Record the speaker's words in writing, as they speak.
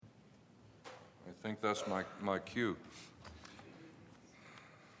I think that's my cue.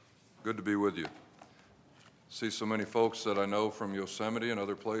 Good to be with you. See so many folks that I know from Yosemite and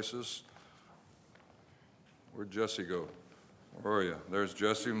other places. Where'd Jesse go? Where are you? There's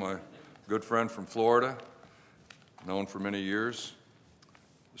Jesse, my good friend from Florida, known for many years.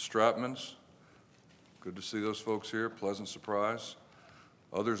 The Stratmans, good to see those folks here. Pleasant surprise.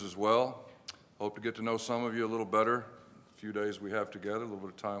 Others as well. Hope to get to know some of you a little better. A few days we have together, a little bit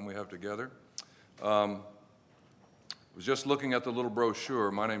of time we have together. Was just looking at the little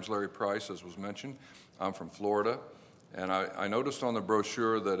brochure. My name's Larry Price, as was mentioned. I'm from Florida, and I noticed on the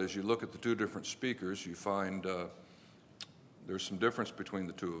brochure that as you look at the two different speakers, you find there's some difference between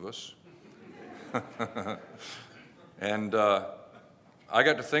the two of us. And I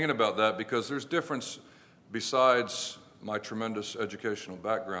got to thinking about that because there's difference besides my tremendous educational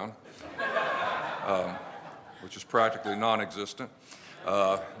background, which is practically non-existent.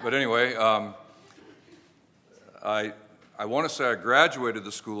 But anyway, I want to say I graduated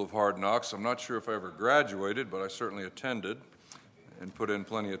the School of Hard Knocks. I'm not sure if I ever graduated, but I certainly attended and put in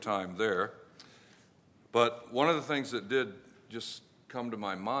plenty of time there. But one of the things that did just come to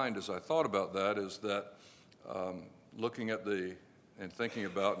my mind as I thought about that is that looking at and thinking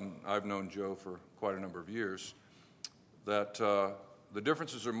about, and I've known Joe for quite a number of years, that the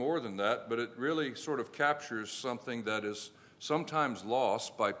differences are more than that, but it really sort of captures something that is sometimes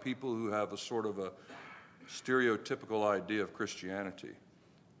lost by people who have a sort of a stereotypical idea of Christianity.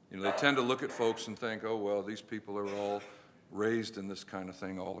 You know, they tend to look at folks and think, oh, well, these people are all raised in this kind of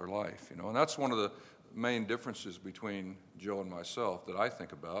thing all their life, you know. And that's one of the main differences between Joe and myself that I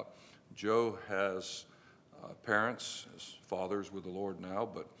think about. Joe has parents, his father's with the Lord now,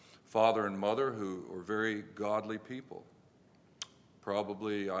 but father and mother who are very godly people.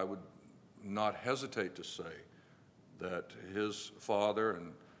 Probably I would not hesitate to say that his father,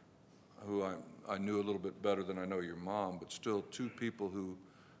 and who I knew a little bit better than I know your mom, but still two people who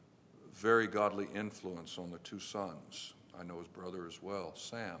very godly influence on the two sons. I know his brother as well,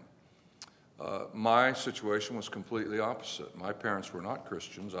 Sam. My situation was completely opposite. My parents were not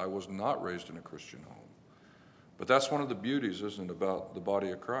Christians. I was not raised in a Christian home. But that's one of the beauties, isn't it, about the body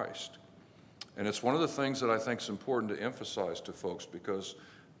of Christ. And it's one of the things that I think is important to emphasize to folks, because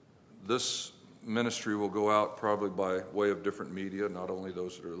this ministry will go out probably by way of different media, not only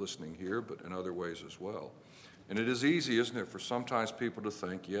those that are listening here, but in other ways as well. And it is easy, isn't it, for sometimes people to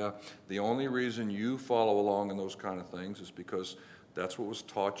think, yeah, the only reason you follow along in those kind of things is because that's what was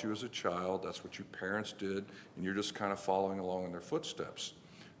taught you as a child, that's what your parents did, and you're just kind of following along in their footsteps.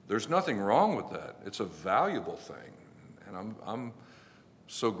 There's nothing wrong with that. It's a valuable thing. And I'm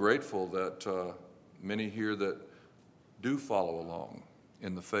so grateful that many here that do follow along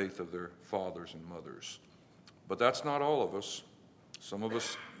in the faith of their fathers and mothers. But that's not all of us. Some of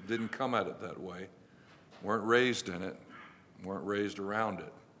us didn't come at it that way, weren't raised in it, weren't raised around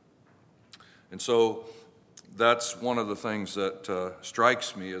it. And so that's one of the things that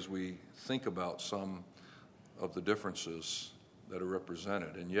strikes me as we think about some of the differences that are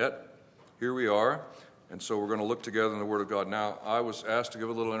represented. And yet, here we are, and so we're going to look together in the Word of God. Now, I was asked to give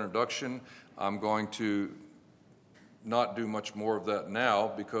a little introduction. I'm going to not do much more of that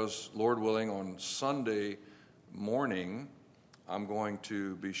now because, Lord willing, on Sunday morning, I'm going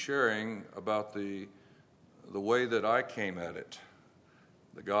to be sharing about the way that I came at it,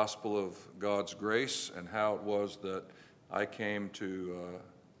 the gospel of God's grace, and how it was that I came to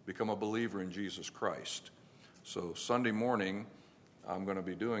become a believer in Jesus Christ. So Sunday morning, I'm going to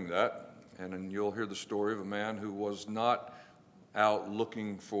be doing that, and then you'll hear the story of a man who was not out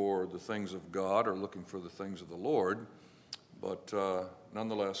looking for the things of God or looking for the things of the Lord, but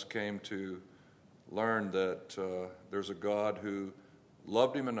nonetheless came to learn that there's a God who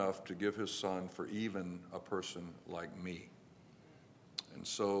loved him enough to give his son for even a person like me. And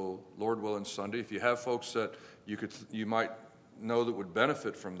so, Lord willing, Sunday, if you have folks that you might know that would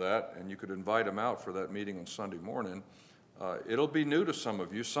benefit from that, and you could invite them out for that meeting on Sunday morning, it'll be new to some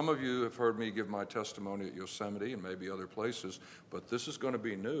of you. Some of you have heard me give my testimony at Yosemite and maybe other places, but this is going to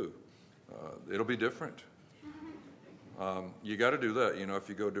be new. It'll be different. You got to do that. You know, if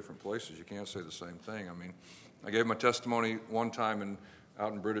you go different places, you can't say the same thing. I mean, I gave my testimony one time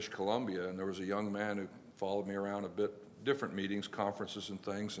out in British Columbia, and there was a young man who followed me around a bit, different meetings, conferences and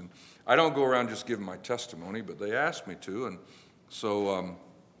things, and I don't go around just giving my testimony, but they asked me to, and so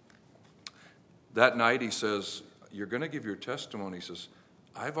that night he says, "You're going to give your testimony." He says,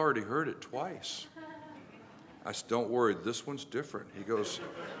 "I've already heard it twice." I said, "Don't worry, this one's different." He goes,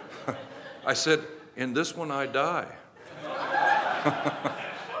 I said, "In this one I die."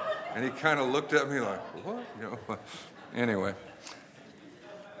 And he kind of looked at me like, what? You know. Anyway.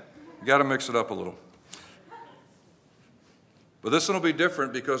 You got to mix it up a little. But this one will be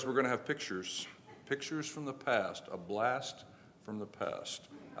different because we're going to have pictures from the past, a blast from the past.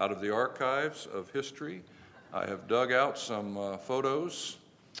 Out of the archives of history, I have dug out some photos,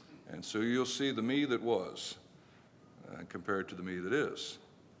 and so you'll see the me that was compared to the me that is.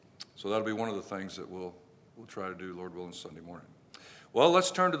 So that'll be one of the things that we'll try to do, Lord willing, Sunday morning. Well,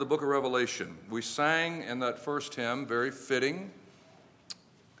 let's turn to the book of Revelation. We sang in that first hymn, very fitting,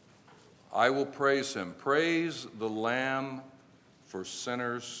 I will praise him. Praise the Lamb for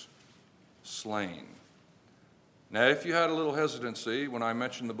sinners slain. Now, if you had a little hesitancy when I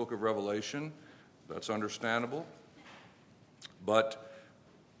mentioned the book of Revelation, that's understandable. But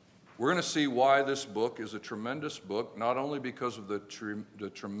we're going to see why this book is a tremendous book, not only because of the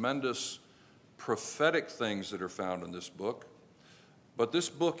tremendous prophetic things that are found in this book, but this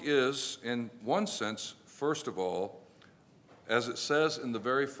book is, in one sense, first of all, as it says in the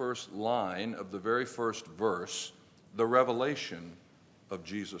very first line of the very first verse, the revelation of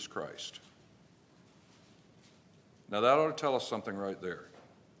Jesus Christ. Now that ought to tell us something right there.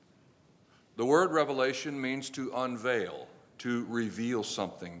 The word revelation means to unveil, to reveal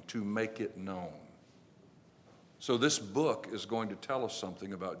something, to make it known. So this book is going to tell us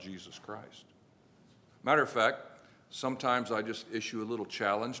something about Jesus Christ. Matter of fact, sometimes I just issue a little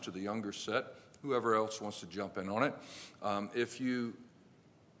challenge to the younger set, whoever else wants to jump in on it. If you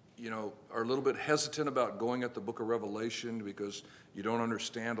are a little bit hesitant about going at the book of Revelation because you don't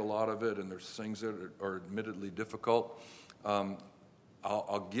understand a lot of it and there's things that are admittedly difficult,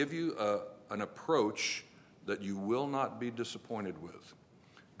 I'll give you an approach that you will not be disappointed with.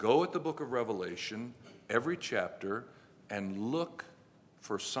 Go at the book of Revelation, every chapter, and look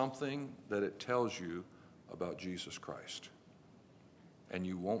for something that it tells you about Jesus Christ. And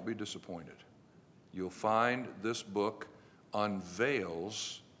you won't be disappointed. You'll find this book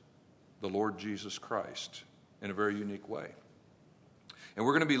unveils the Lord Jesus Christ in a very unique way. And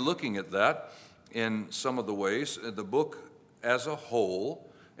we're going to be looking at that in some of the ways, the book as a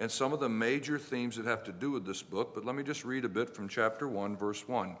whole, and some of the major themes that have to do with this book. But let me just read a bit from chapter 1, verse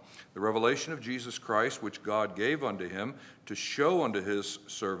 1. The revelation of Jesus Christ, which God gave unto him to show unto his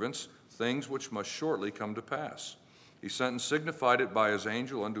servants things which must shortly come to pass. He sent and signified it by his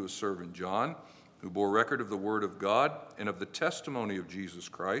angel unto his servant John, who bore record of the word of God and of the testimony of Jesus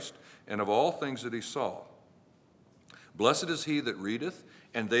Christ and of all things that he saw. Blessed is he that readeth,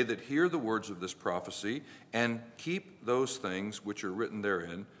 and they that hear the words of this prophecy, and keep those things which are written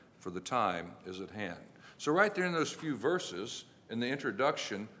therein, for the time is at hand. So right there in those few verses, in the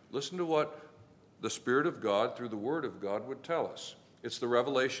introduction, listen to what the Spirit of God, through the Word of God, would tell us. It's the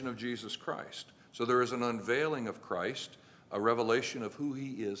revelation of Jesus Christ. So there is an unveiling of Christ, a revelation of who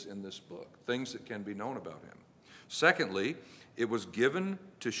he is in this book, things that can be known about him. Secondly, it was given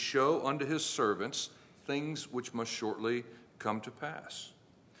to show unto his servants things which must shortly come to pass.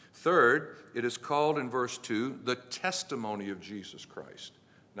 Third, it is called in verse 2, the testimony of Jesus Christ.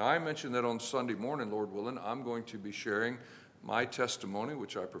 Now, I mentioned that on Sunday morning, Lord willing, I'm going to be sharing my testimony,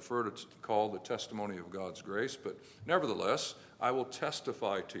 which I prefer to call the testimony of God's grace, but nevertheless, I will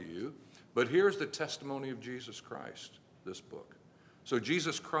testify to you. But here's the testimony of Jesus Christ, this book. So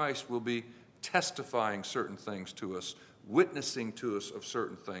Jesus Christ will be testifying certain things to us, witnessing to us of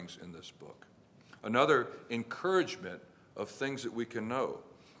certain things in this book. Another encouragement of things that we can know.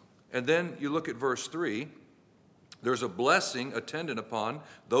 And then you look at verse 3, there's a blessing attendant upon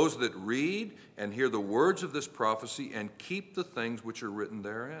those that read and hear the words of this prophecy and keep the things which are written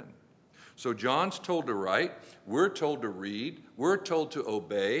therein. So John's told to write, we're told to read, we're told to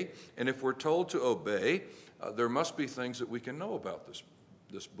obey, and if we're told to obey, there must be things that we can know about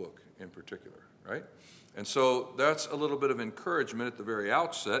this book in particular, right? And so that's a little bit of encouragement at the very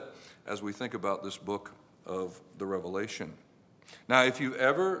outset as we think about this book of the Revelation. Now, if you've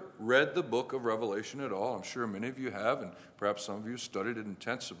ever read the book of Revelation at all, I'm sure many of you have, and perhaps some of you studied it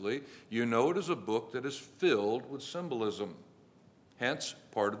intensively, you know it is a book that is filled with symbolism, hence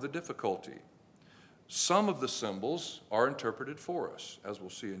part of the difficulty. Some of the symbols are interpreted for us, as we'll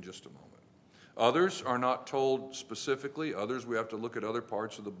see in just a moment. Others are not told specifically. Others, we have to look at other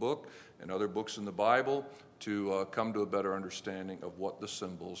parts of the book and other books in the Bible to come to a better understanding of what the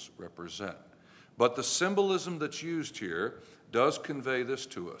symbols represent. But the symbolism that's used here does convey this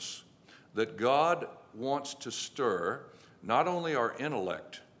to us, that God wants to stir not only our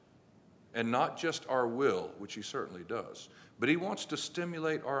intellect and not just our will, which he certainly does, but he wants to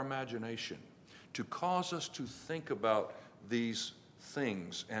stimulate our imagination, to cause us to think about these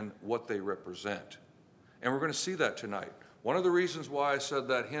things and what they represent. And we're going to see that tonight. One of the reasons why I said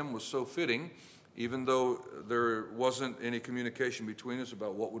that hymn was so fitting even though there wasn't any communication between us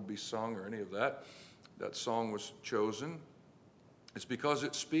about what would be sung or any of that, that song was chosen. It's because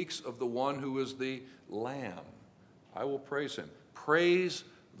it speaks of the one who is the Lamb. I will praise him. Praise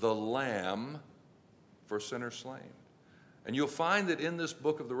the Lamb for sinners slain. And you'll find that in this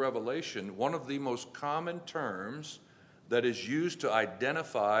book of the Revelation, one of the most common terms that is used to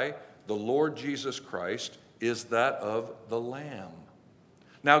identify the Lord Jesus Christ is that of the Lamb.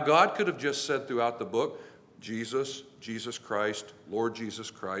 Now, God could have just said throughout the book, Jesus, Jesus Christ, Lord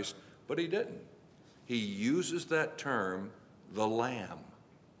Jesus Christ, but he didn't. He uses that term, the Lamb.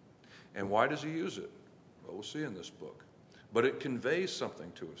 And why does he use it? Well, we'll see in this book. But it conveys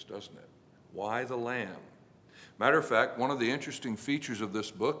something to us, doesn't it? Why the Lamb? Matter of fact, one of the interesting features of this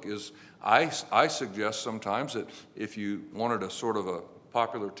book is I suggest sometimes that if you wanted a sort of a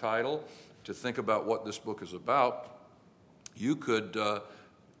popular title to think about what this book is about, you could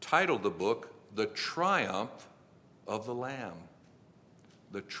title the book, The Triumph of the Lamb.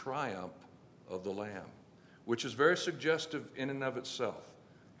 The Triumph of the Lamb, which is very suggestive in and of itself.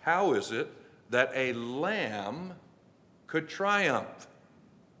 How is it that a lamb could triumph?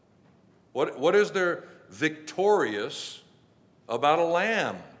 What is there victorious about a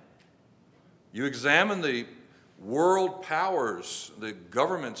lamb? You examine the world powers, the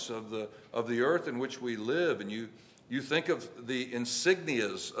governments of the earth in which we live, and you think of the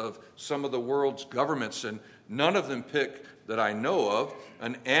insignias of some of the world's governments, and none of them pick, that I know of,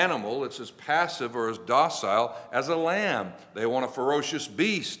 an animal that's as passive or as docile as a lamb. They want a ferocious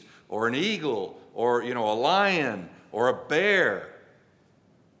beast, or an eagle, or a lion, or a bear.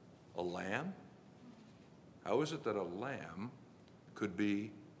 A lamb? How is it that a lamb could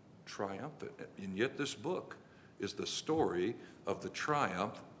be triumphant? And yet this book is the story of the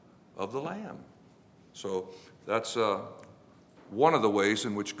triumph of the Lamb. So that's one of the ways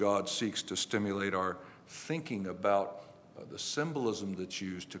in which God seeks to stimulate our thinking about the symbolism that's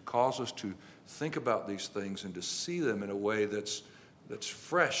used to cause us to think about these things and to see them in a way that's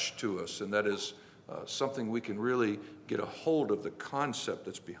fresh to us, and that is something we can really get a hold of the concept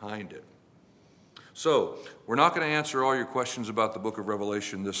that's behind it. So, we're not going to answer all your questions about the book of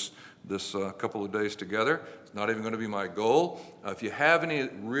Revelation this couple of days together. It's not even going to be my goal. If you have any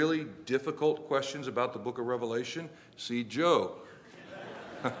really difficult questions about the book of Revelation, see Joe.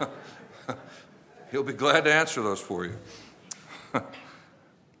 He'll be glad to answer those for you.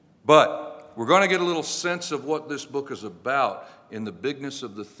 But we're going to get a little sense of what this book is about in the bigness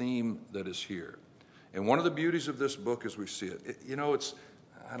of the theme that is here. And one of the beauties of this book as we see it,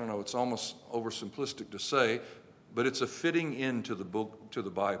 it's almost oversimplistic to say, but it's a fitting end to the book, to the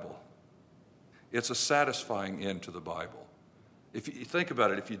Bible. It's a satisfying end to the Bible. If you think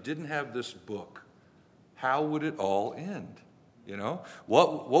about it, if you didn't have this book, how would it all end?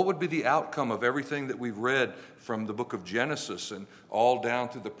 What would be the outcome of everything that we've read from the book of Genesis and all down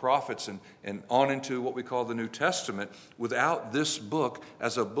through the prophets and on into what we call the New Testament without this book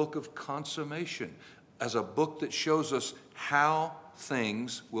as a book of consummation, as a book that shows us how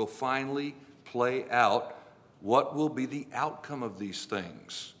things will finally play out, what will be the outcome of these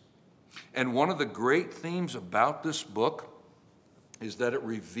things. And one of the great themes about this book is that it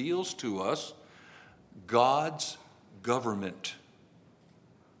reveals to us God's government.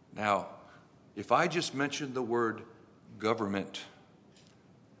 Now, if I just mention the word government,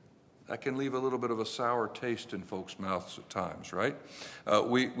 that can leave a little bit of a sour taste in folks' mouths at times, right?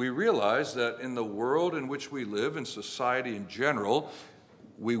 We realize that in the world in which we live, in society in general,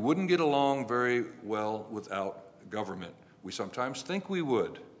 we wouldn't get along very well without government. We sometimes think we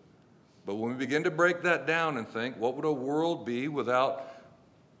would. But when we begin to break that down and think, what would a world be without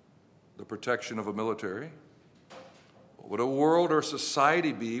the protection of a military? What would a world or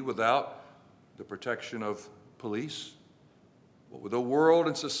society be without the protection of police? What would the world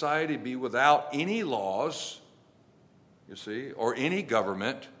and society be without any laws, or any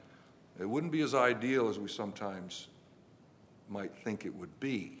government? It wouldn't be as ideal as we sometimes might think it would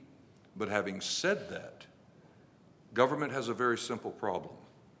be. But having said that, government has a very simple problem,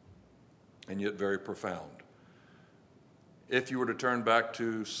 and yet very profound. If you were to turn back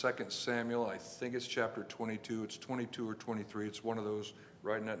to 2 Samuel, I think it's chapter 22, it's 22 or 23, it's one of those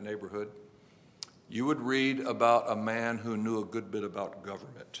right in that neighborhood, you would read about a man who knew a good bit about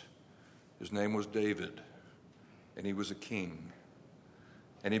government. His name was David, and he was a king.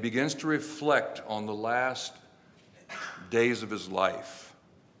 And he begins to reflect on the last days of his life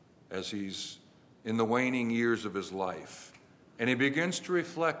as he's in the waning years of his life. And he begins to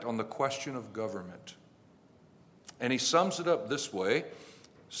reflect on the question of government. And he sums it up this way,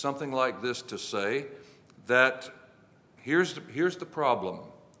 something like this, to say that here's the problem.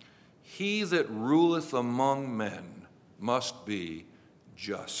 he that ruleth among men must be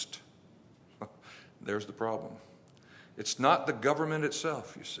just. There's the problem. It's not the government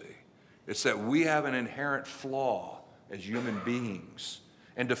itself, you see. It's that we have an inherent flaw as human beings.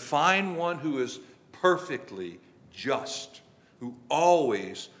 And to find one who is perfectly just, who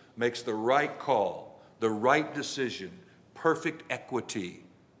always makes the right call, the right decision, perfect equity,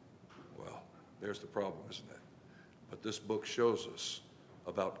 well, there's the problem, isn't it? But this book shows us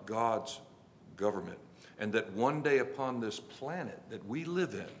about God's government, and that one day upon this planet that we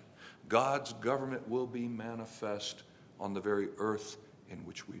live in, God's government will be manifest on the very earth in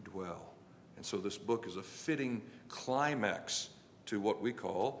which we dwell. And so this book is a fitting climax to what we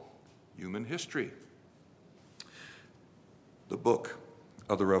call human history. The book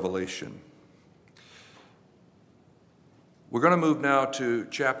of the Revelation. We're going to move now to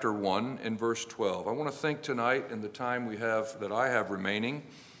chapter 1 and verse 12. I want to think tonight, in the time that I have remaining,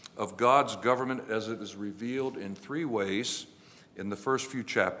 of God's government as it is revealed in three ways in the first few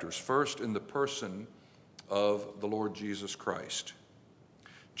chapters. First, in the person of the Lord Jesus Christ.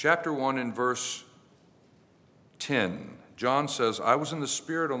 Chapter 1 in verse 10, John says, I was in the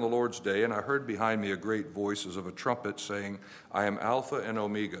Spirit on the Lord's day, and I heard behind me a great voice as of a trumpet saying, I am Alpha and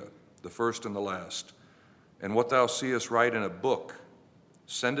Omega, the first and the last. And what thou seest write in a book,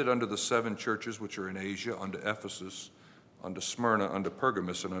 send it unto the seven churches which are in Asia, unto Ephesus, unto Smyrna, unto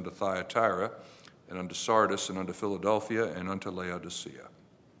Pergamos, and unto Thyatira, and unto Sardis, and unto Philadelphia, and unto Laodicea.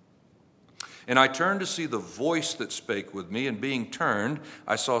 And I turned to see the voice that spake with me, and being turned,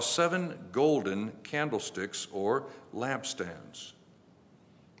 I saw 7 golden candlesticks or lampstands.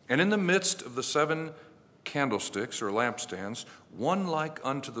 And in the midst of the 7 candlesticks or lampstands, one like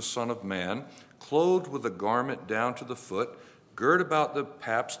unto the Son of Man, clothed with a garment down to the foot, girt about the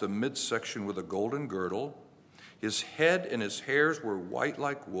paps, the midsection with a golden girdle. His head and his hairs were white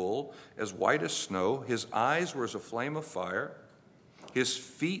like wool, as white as snow. His eyes were as a flame of fire. His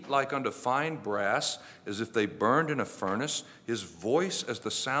feet like unto fine brass, as if they burned in a furnace. His voice as the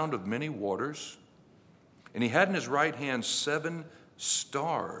sound of many waters. And he had in his right hand 7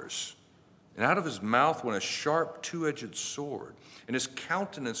 stars. And out of his mouth went a sharp 2-edged sword. And his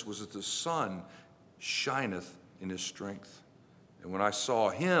countenance was as the sun shineth in his strength. And when I saw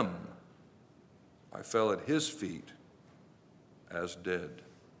him, I fell at his feet as dead.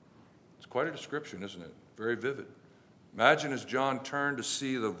 It's quite a description, isn't it? Very vivid. Imagine as John turned to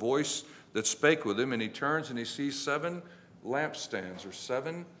see the voice that spake with him, and he turns and he sees 7 lampstands or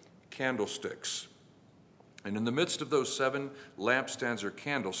 7 candlesticks. And in the midst of those 7 lampstands or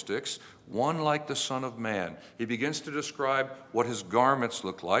candlesticks, one like the Son of Man. He begins to describe what his garments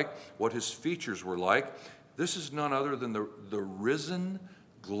looked like, what his features were like. This is none other than the risen,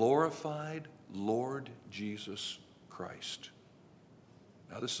 glorified Lord Jesus Christ.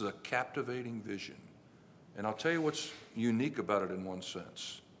 Now, this is a captivating vision. And I'll tell you what's unique about it in one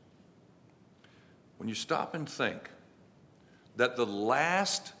sense. When you stop and think that the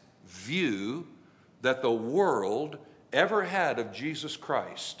last view that the world ever had of Jesus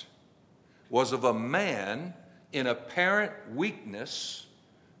Christ was of a man in apparent weakness,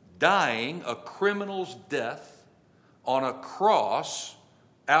 dying a criminal's death on a cross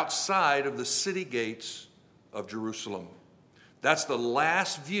outside of the city gates of Jerusalem. That's the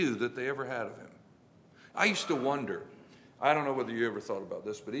last view that they ever had of him. I used to wonder, I don't know whether you ever thought about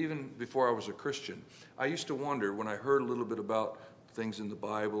this, but even before I was a Christian, I used to wonder when I heard a little bit about things in the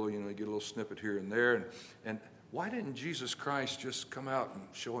Bible, you get a little snippet here and there, and why didn't Jesus Christ just come out and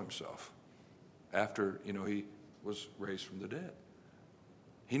show himself after, he was raised from the dead?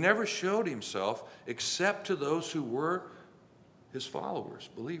 He never showed himself except to those who were his followers,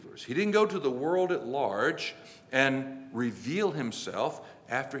 believers. He didn't go to the world at large and reveal himself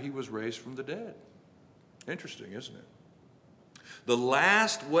after he was raised from the dead. Interesting, isn't it? The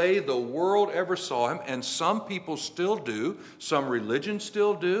last way the world ever saw him, and some people still do, some religions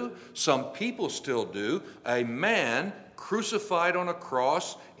still do, some people still do, a man crucified on a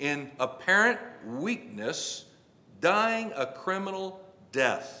cross in apparent weakness, dying a criminal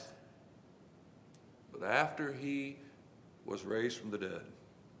death. But after he was raised from the dead,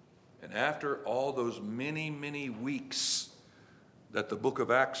 and after all those many, many weeks that the book of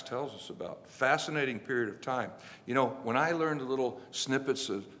Acts tells us about. Fascinating period of time. When I learned little snippets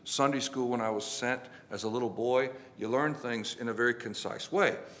of Sunday school when I was sent as a little boy, you learn things in a very concise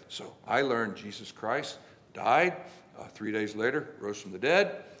way. So I learned Jesus Christ died, 3 days later, rose from the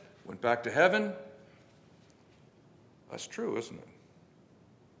dead, went back to heaven. That's true, isn't it?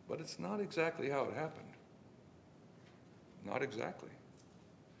 But it's not exactly how it happened. Not exactly.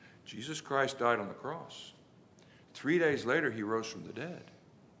 Jesus Christ died on the cross. 3 days later, he rose from the dead.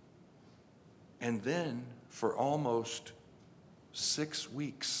 And then for almost 6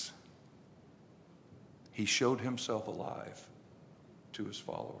 weeks, he showed himself alive to his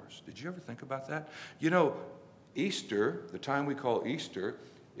followers. Did you ever think about that? You know, Easter, the time we call Easter,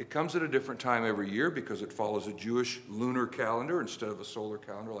 it comes at a different time every year because it follows a Jewish lunar calendar instead of a solar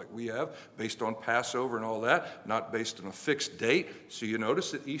calendar like we have, based on Passover and all that, not based on a fixed date. So you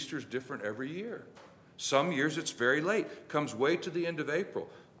notice that Easter's different every year. Some years it's very late, comes way to the end of April.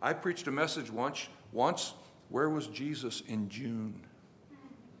 I preached a message once, where was Jesus in June?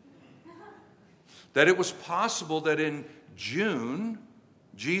 That it was possible that in June,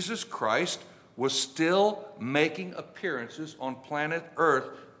 Jesus Christ was still making appearances on planet Earth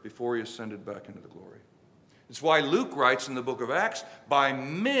before he ascended back into the glory. It's why Luke writes in the book of Acts, by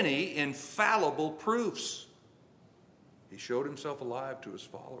many infallible proofs, he showed himself alive to his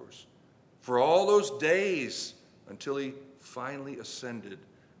followers for all those days until he finally ascended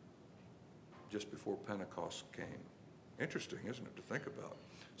just before Pentecost came. Interesting, isn't it, to think about?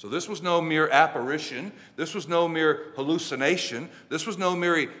 So this was no mere apparition. This was no mere hallucination. This was no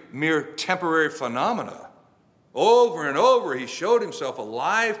mere temporary phenomena. Over and over, he showed himself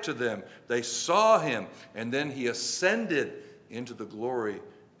alive to them. They saw him, and then he ascended into the glory,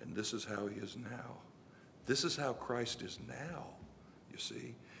 and this is how he is now. This is how Christ is now, you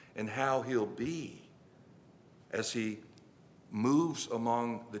see, and how he'll be as he moves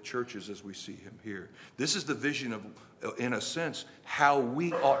among the churches as we see him here. This is the vision of, in a sense, how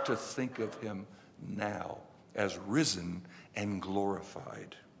we ought to think of him now as risen and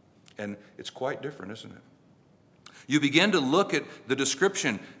glorified. And it's quite different, isn't it? You begin to look at the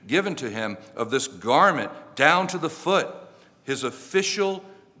description given to him of this garment down to the foot, his official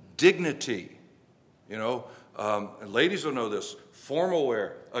dignity. You know, and ladies will know this, formal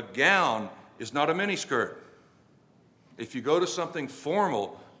wear, a gown is not a miniskirt. If you go to something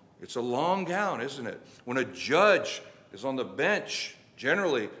formal, it's a long gown, isn't it? When a judge is on the bench,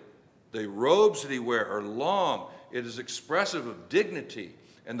 generally, the robes that he wears are long. It is expressive of dignity.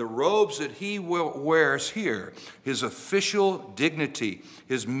 And the robes that he wears here, his official dignity,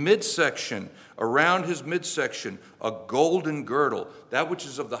 his midsection, around his midsection, a golden girdle, that which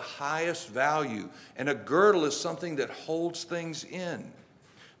is of the highest value. And a girdle is something that holds things in.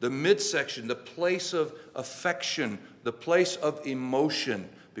 The midsection, the place of affection, the place of emotion.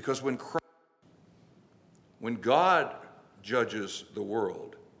 Because when God judges the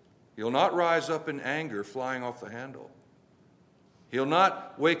world, he'll not rise up in anger flying off the handle. He'll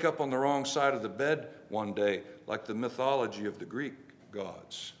not wake up on the wrong side of the bed one day like the mythology of the Greek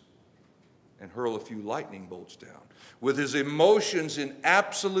gods and hurl a few lightning bolts down. With his emotions in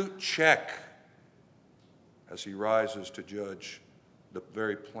absolute check as he rises to judge the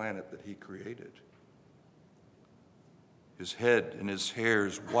very planet that he created. His head and his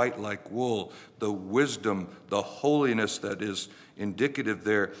hairs white like wool, the wisdom, the holiness that is indicative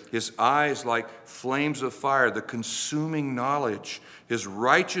there. His eyes like flames of fire, the consuming knowledge. His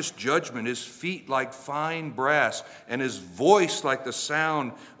righteous judgment, his feet like fine brass, and his voice like the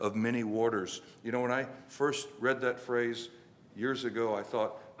sound of many waters. You know, when I first read that phrase years ago, I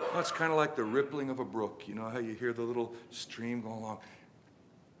thought, oh, it's kind of like the rippling of a brook. You know how you hear the little stream going along?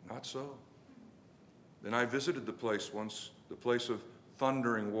 Not so. Then I visited the place once, the place of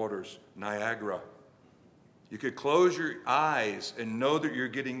thundering waters, Niagara. You could close your eyes and know that you're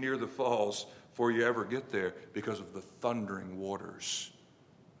getting near the falls before you ever get there because of the thundering waters.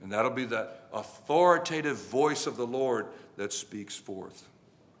 And that'll be that authoritative voice of the Lord that speaks forth.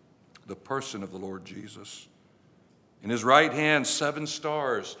 The person of the Lord Jesus. In his right hand, 7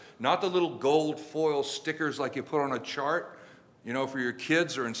 stars. Not the little gold foil stickers like you put on a chart, you know, for your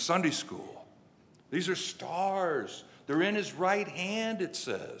kids or in Sunday school. These are stars. They're in his right hand, it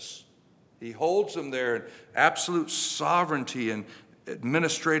says. He holds them there in absolute sovereignty and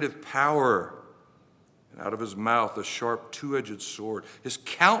administrative power. And out of his mouth, a sharp 2-edged sword. His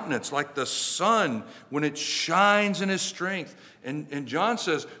countenance like the sun when it shines in his strength. And John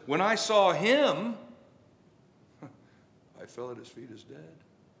says, when I saw him, I fell at his feet as dead.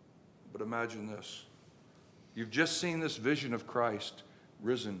 But imagine this. You've just seen this vision of Christ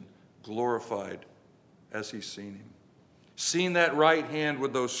risen, glorified as he's seen him. Seen that right hand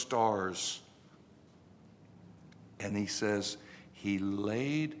with those stars. And he says, he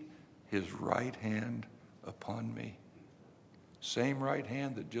laid his right hand upon me. Same right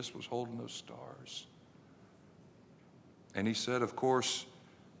hand that just was holding those stars. And he said, of course,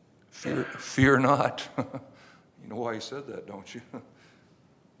 fear not. You know why he said that, don't you?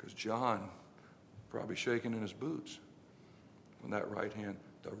 Because John probably shaking in his boots when that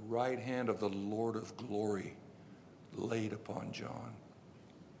right hand of the Lord of glory laid upon John.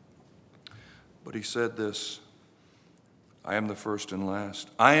 But he said this, I am the first and last.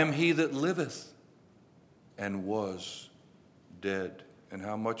 I am he that liveth and was dead. And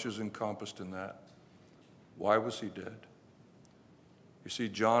how much is encompassed in that? Why was he dead? You see,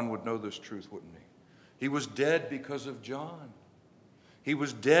 John would know this truth, wouldn't he? He was dead because of John. He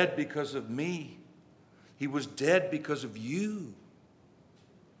was dead because of me. He was dead because of you.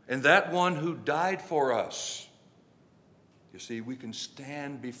 And that one who died for us, you see, we can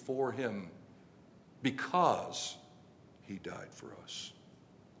stand before him because he died for us,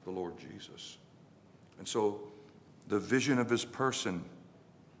 the Lord Jesus. And so the vision of his person,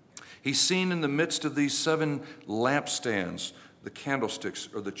 he's seen in the midst of these 7 lampstands, the candlesticks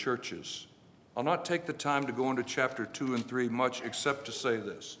or the churches. I'll not take the time to go into chapter 2 and 3 much except to say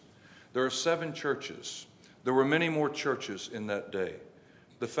this. There are 7 churches. There were many more churches in that day.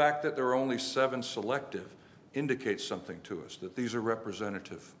 The fact that there are only 7 selective indicates something to us, that these are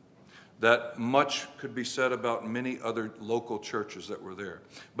representative, that much could be said about many other local churches that were there.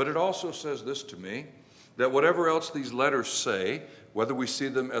 But it also says this to me, that whatever else these letters say, whether we see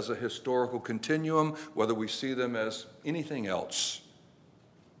them as a historical continuum, whether we see them as anything else,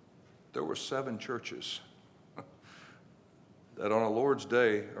 there were 7 churches that on a Lord's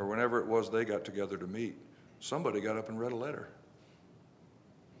Day, or whenever it was they got together to meet, somebody got up and read a letter.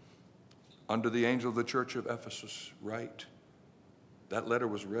 Under the angel of the church of Ephesus, write. That letter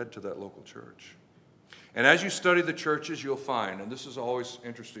was read to that local church. And as you study the churches, you'll find, and this is always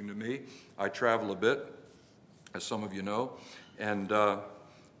interesting to me, I travel a bit, as some of you know, and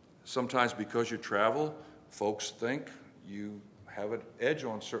sometimes because you travel, folks think you have an edge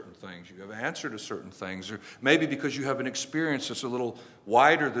on certain things. You have an answer to certain things. Or maybe because you have an experience that's a little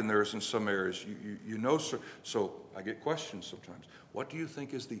wider than theirs in some areas. You know, so I get questions sometimes. What do you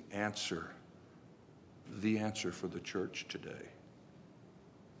think is the answer for the church today?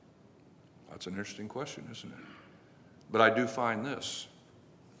 That's an interesting question, isn't it? But I do find this,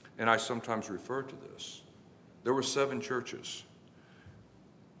 and I sometimes refer to this. There were 7 churches.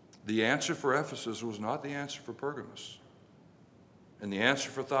 The answer for Ephesus was not the answer for Pergamos. And the answer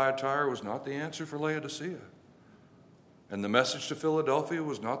for Thyatira was not the answer for Laodicea. And the message to Philadelphia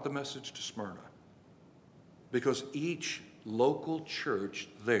was not the message to Smyrna. Because each local church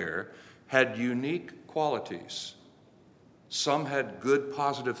there had unique qualities. Some had good,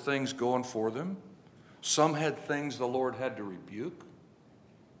 positive things going for them. Some had things the Lord had to rebuke.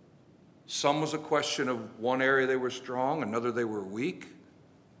 Some was a question of one area they were strong, another they were weak.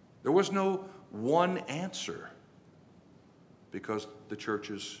 There was no one answer because the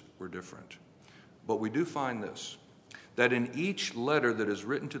churches were different. But we do find this, that in each letter that is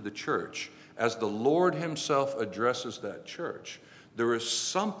written to the church, as the Lord himself addresses that church, there is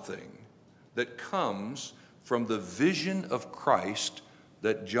something that comes from the vision of Christ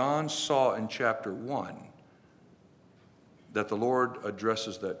that John saw in chapter 1 that the Lord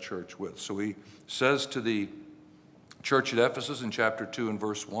addresses that church with. So he says to the church at Ephesus in chapter 2 and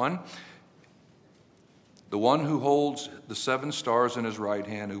verse 1, the one who holds the 7 stars in his right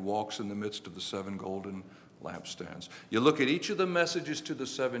hand, who walks in the midst of the 7 golden lampstands. You look at each of the messages to the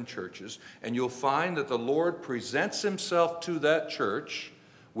 7 churches, and you'll find that the Lord presents himself to that church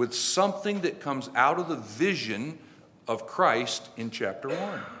with something that comes out of the vision of Christ in chapter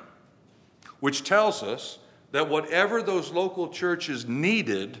 1, which tells us that whatever those local churches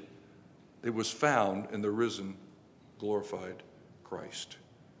needed, it was found in the risen, glorified Christ.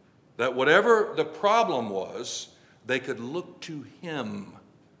 That whatever the problem was, they could look to him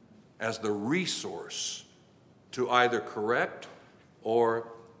as the resource to either correct or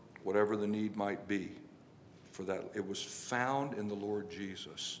whatever the need might be for that. It was found in the Lord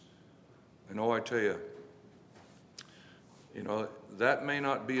Jesus. And I tell you, that may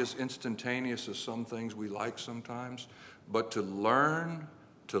not be as instantaneous as some things we like sometimes, but to learn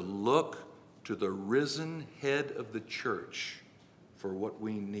to look to the risen head of the church for what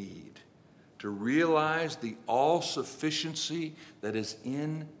we need, to realize the all-sufficiency that is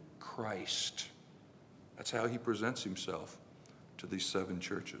in Christ. That's how he presents himself to these 7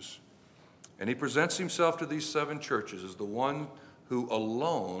 churches. And he presents himself to these 7 churches as the one who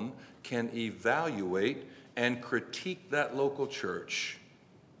alone can evaluate and critique that local church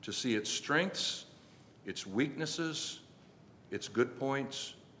to see its strengths, its weaknesses, its good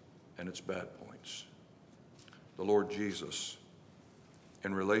points, and its bad points. The Lord Jesus,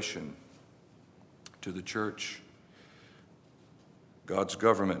 in relation to the church, God's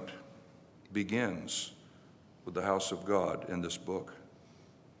government begins with the house of God in this book.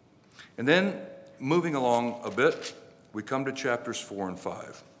 And then, moving along a bit, we come to chapters 4 and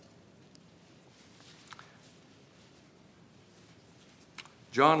 5.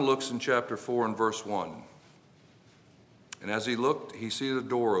 John looks in chapter 4 and verse 1. And as he looked, he sees a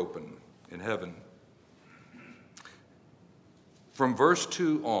door open in heaven. From verse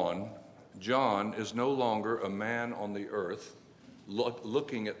 2 on, John is no longer a man on the earth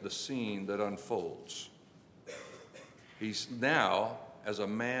looking at the scene that unfolds. He's now, as a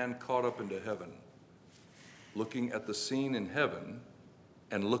man caught up into heaven, looking at the scene in heaven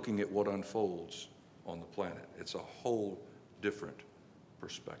and looking at what unfolds on the planet. It's a whole different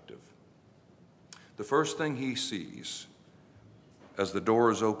perspective. The first thing he sees as the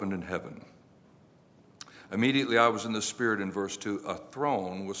door is opened in heaven, immediately I was in the Spirit in verse 2, a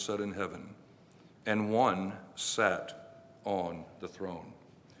throne was set in heaven, and one sat on the throne.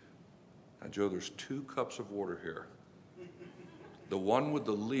 Now, Joe, there's 2 cups of water here. The one with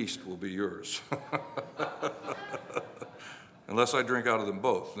the least will be yours. Unless I drink out of them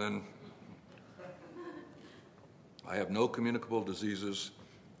both, then I have no communicable diseases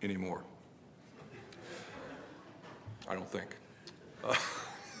anymore. I don't think.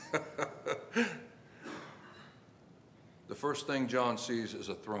 The first thing John sees is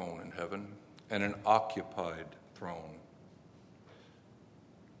a throne in heaven, and an occupied throne.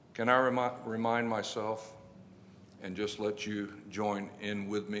 Can I remind myself and just let you join in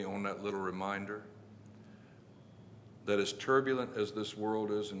with me on that little reminder that as turbulent as this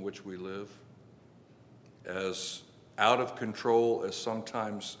world is in which we live, as out of control as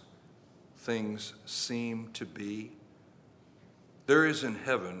sometimes things seem to be, there is in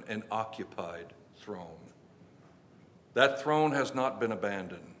heaven an occupied throne. That throne has not been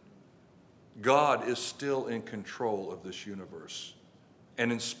abandoned. God is still in control of this universe.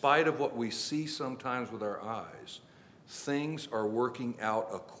 And in spite of what we see sometimes with our eyes, things are working out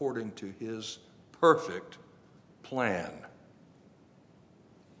according to his perfect plan.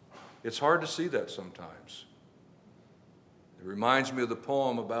 It's hard to see that sometimes. It reminds me of the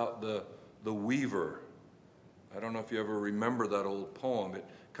poem about the weaver. I don't know if you ever remember that old poem. It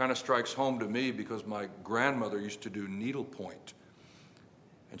kind of strikes home to me because my grandmother used to do needlepoint.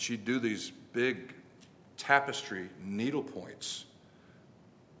 And she'd do these big tapestry needlepoints.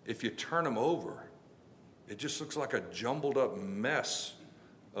 If you turn them over, it just looks like a jumbled up mess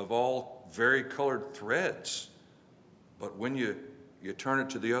of all varicolored threads. But when you turn it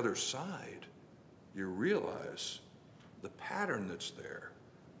to the other side, you realize the pattern that's there.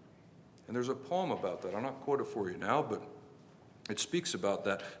 And there's a poem about that. I'll not quote it for you now, but it speaks about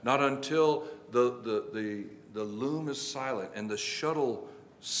that. Not until the loom is silent and the shuttle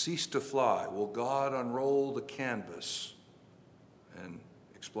cease to fly will God unroll the canvas and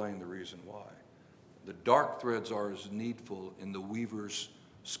explain the reason why. The dark threads are as needful in the weaver's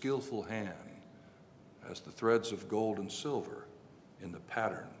skillful hand as the threads of gold and silver in the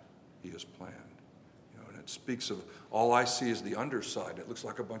pattern he has planned. And it speaks of, all I see is the underside. It looks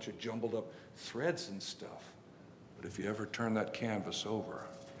like a bunch of jumbled up threads and stuff. But if you ever turn that canvas over,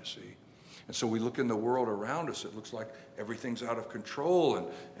 you see. And so we look in the world around us, it looks like everything's out of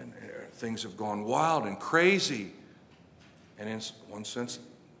control and things have gone wild and crazy. And in one sense,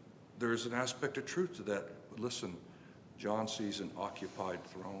 there's an aspect of truth to that. But listen, John sees an occupied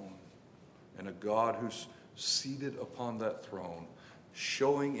throne and a God who's seated upon that throne,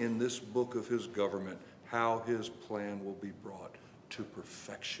 showing in this book of his government how his plan will be brought to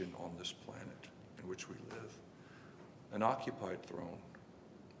perfection on this planet in which we live. An occupied throne.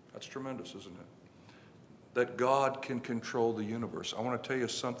 That's tremendous, isn't it? That God can control the universe. I want to tell you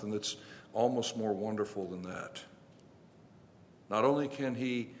something that's almost more wonderful than that. Not only can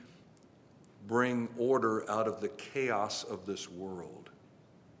he bring order out of the chaos of this world,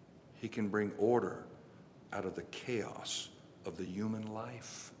 he can bring order out of the chaos of the human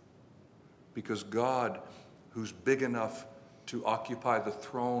life. Because God, who's big enough to occupy the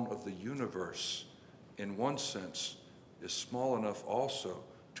throne of the universe, in one sense, is small enough also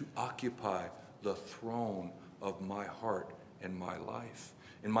to occupy the throne of my heart and my life.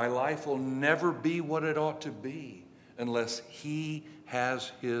 And my life will never be what it ought to be unless he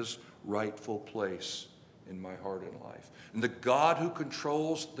has his rightful place in my heart and life. And the God who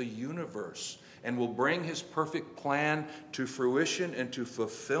controls the universe and will bring his perfect plan to fruition and to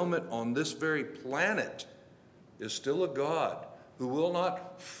fulfillment on this very planet is still a God who will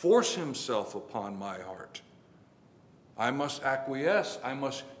not force himself upon my heart. I must acquiesce. I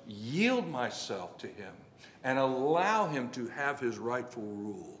must yield myself to him and allow him to have his rightful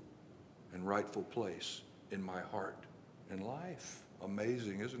rule and rightful place in my heart and life.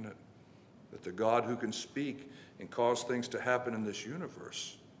 Amazing, isn't it? That the God who can speak and cause things to happen in this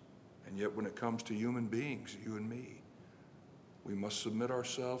universe, and yet when it comes to human beings, you and me, we must submit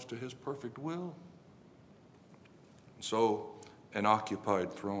ourselves to his perfect will. And so an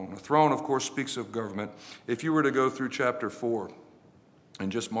occupied throne. A throne, of course, speaks of government. If you were to go through chapter 4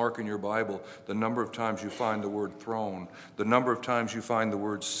 and just mark in your Bible the number of times you find the word throne, the number of times you find the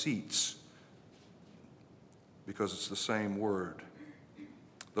word seats, because it's the same word.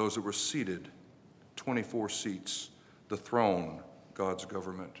 Those that were seated, 24 seats, the throne, God's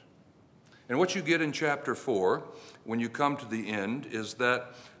government. And what you get in chapter 4, when you come to the end, is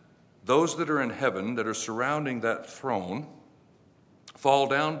that those that are in heaven, that are surrounding that throne, fall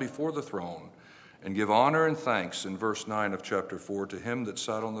down before the throne and give honor and thanks, in verse 9 of chapter 4, to him that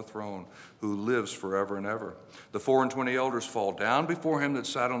sat on the throne, who lives forever and ever. The 24 elders fall down before him that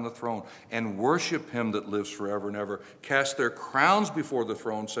sat on the throne and worship him that lives forever and ever, cast their crowns before the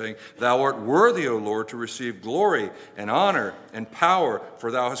throne, saying, Thou art worthy, O Lord, to receive glory and honor and power,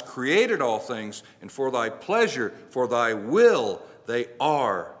 for thou hast created all things, and for thy pleasure, for thy will, they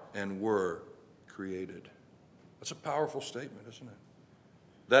are and were created. That's a powerful statement, isn't it?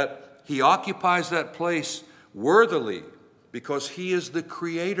 That he occupies that place worthily because he is the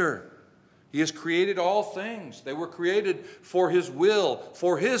creator. He has created all things. They were created for his will,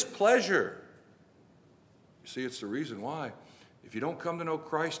 for his pleasure. You see, it's the reason why. If you don't come to know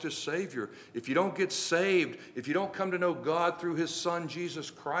Christ as Savior, if you don't get saved, if you don't come to know God through his Son, Jesus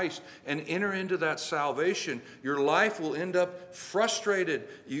Christ, and enter into that salvation, your life will end up frustrated.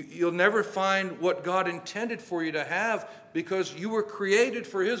 You'll never find what God intended for you to have because you were created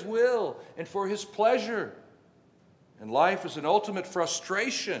for his will and for his pleasure. And life is an ultimate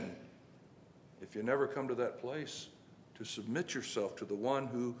frustration if you never come to that place to submit yourself to the one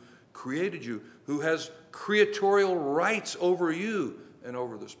who created you, who has creatorial rights over you and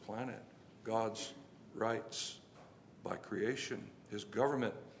over this planet. God's rights by creation, his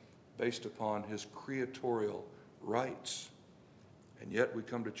government based upon his creatorial rights. And yet we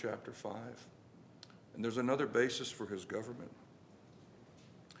come to chapter 5, and there's another basis for his government.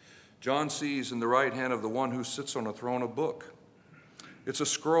 John sees in the right hand of the one who sits on a throne a book. It's a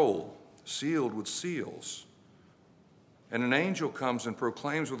scroll sealed with seals. And an angel comes and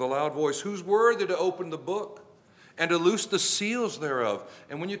proclaims with a loud voice, Who's worthy to open the book and to loose the seals thereof?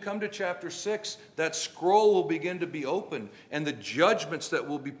 And when you come to chapter 6, that scroll will begin to be opened, and the judgments that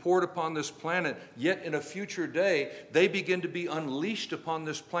will be poured upon this planet, yet in a future day, they begin to be unleashed upon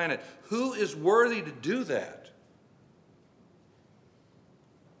this planet. Who is worthy to do that?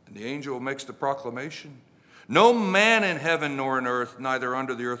 And the angel makes the proclamation. No man in heaven nor in earth, neither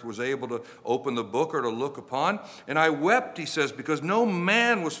under the earth, was able to open the book or to look upon. And I wept, he says, because no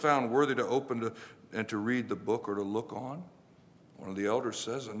man was found worthy to open and to read the book or to look on. One of the elders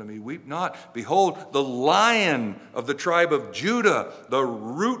says unto me, Weep not. Behold, the Lion of the tribe of Judah, the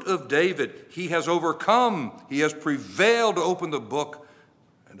Root of David, he has overcome. He has prevailed to open the book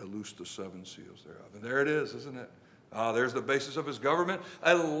and to loose the 7 seals thereof. And there it is, isn't it? There's the basis of his government.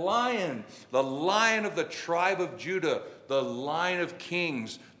 A lion, the Lion of the tribe of Judah, the Line of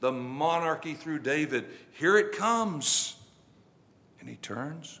kings, the monarchy through David. Here it comes. And he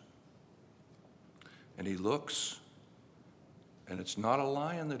turns and he looks, and it's not a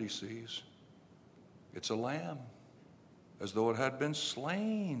lion that he sees. It's a lamb, as though it had been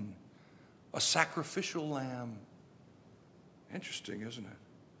slain, a sacrificial lamb. Interesting, isn't it?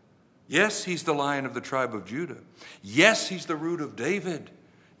 Yes, he's the Lion of the tribe of Judah. Yes, he's the Root of David.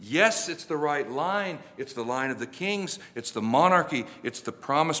 Yes, it's the right line. It's the line of the kings. It's the monarchy. It's the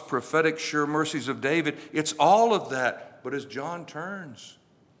promised prophetic sure mercies of David. It's all of that. But as John turns,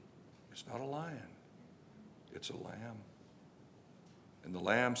 it's not a lion. It's a lamb. And the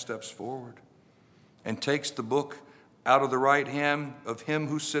lamb steps forward and takes the book out of the right hand of him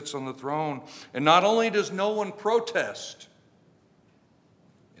who sits on the throne. And not only does no one protest,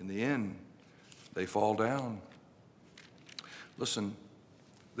 in the end, they fall down. Listen,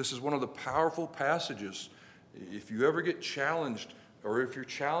 this is one of the powerful passages. If you ever get challenged, or if you're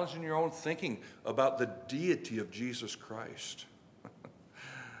challenged in your own thinking about the deity of Jesus Christ,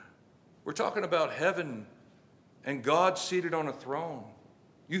 we're talking about heaven and God seated on a throne.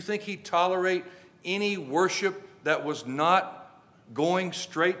 You think he'd tolerate any worship that was not going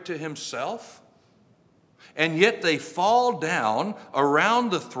straight to himself? And yet they fall down around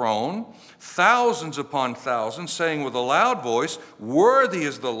the throne, thousands upon thousands, saying with a loud voice, Worthy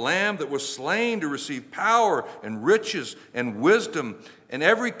is the Lamb that was slain to receive power and riches and wisdom. And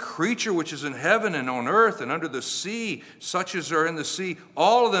every creature which is in heaven and on earth and under the sea, such as are in the sea,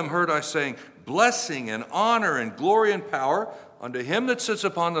 all of them heard I saying, Blessing and honor and glory and power unto him that sits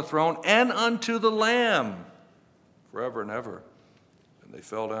upon the throne and unto the Lamb forever and ever. And they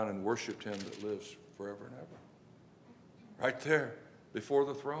fell down and worshipped him that lives forever and ever. Right there before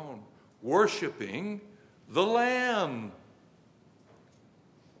the throne, worshiping the Lamb.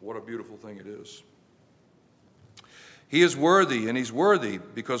 What a beautiful thing it is. He is worthy, and he's worthy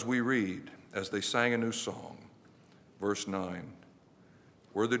because we read, as they sang a new song, verse 9,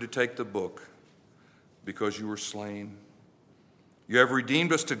 worthy to take the book because you were slain. You have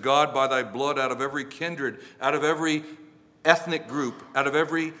redeemed us to God by thy blood out of every kindred, out of every ethnic group, out of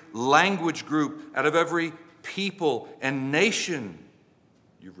every language group, out of every people and nation.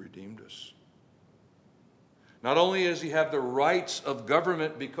 You've redeemed us. Not only does he have the rights of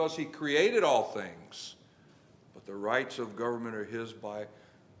government because he created all things, but the rights of government are his by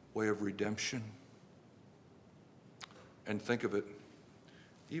way of redemption. And think of it,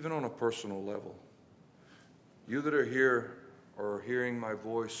 even on a personal level. You that are here or are hearing my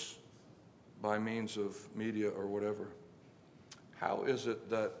voice by means of media or whatever, how is it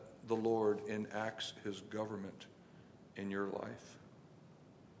that the Lord enacts his government in your life?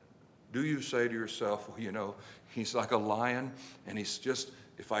 Do you say to yourself, well, you know, he's like a lion, and he's just,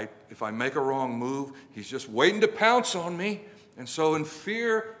 if I make a wrong move, he's just waiting to pounce on me. And so in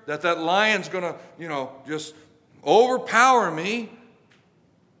fear that that lion's going to, just overpower me,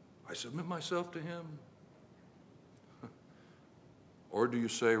 I submit myself to him. Or do you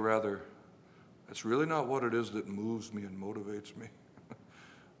say rather, that's really not what it is that moves me and motivates me.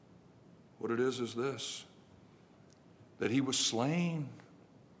 What it is this, that he was slain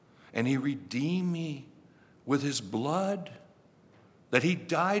and he redeemed me with his blood, that he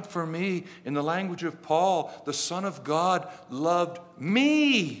died for me. In the language of Paul, the Son of God loved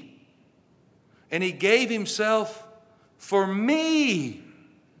me, and he gave himself for me.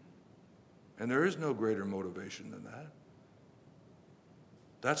 And there is no greater motivation than that.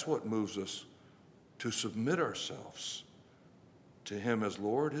 That's what moves us to submit ourselves to him as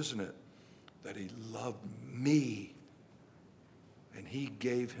Lord, isn't it? That he loved me, and he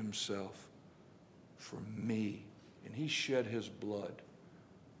gave himself for me, and he shed his blood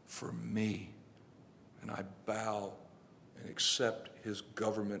for me. And I bow and accept his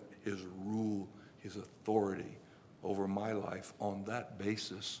government, his rule, his authority over my life on that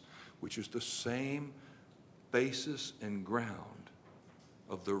basis, which is the same basis and ground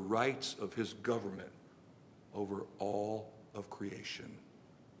of the rights of his government over all of creation.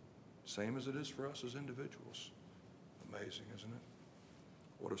 Same as it is for us as individuals. Amazing, isn't it?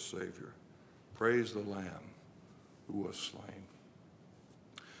 What a Savior. Praise the Lamb who was slain.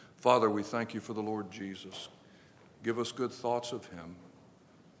 Father, we thank you for the Lord Jesus. Give us good thoughts of him.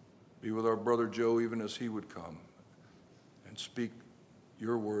 Be with our brother Joe even as he would come and speak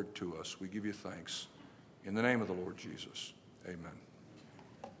your word to us. We give you thanks. In the name of the Lord Jesus, amen.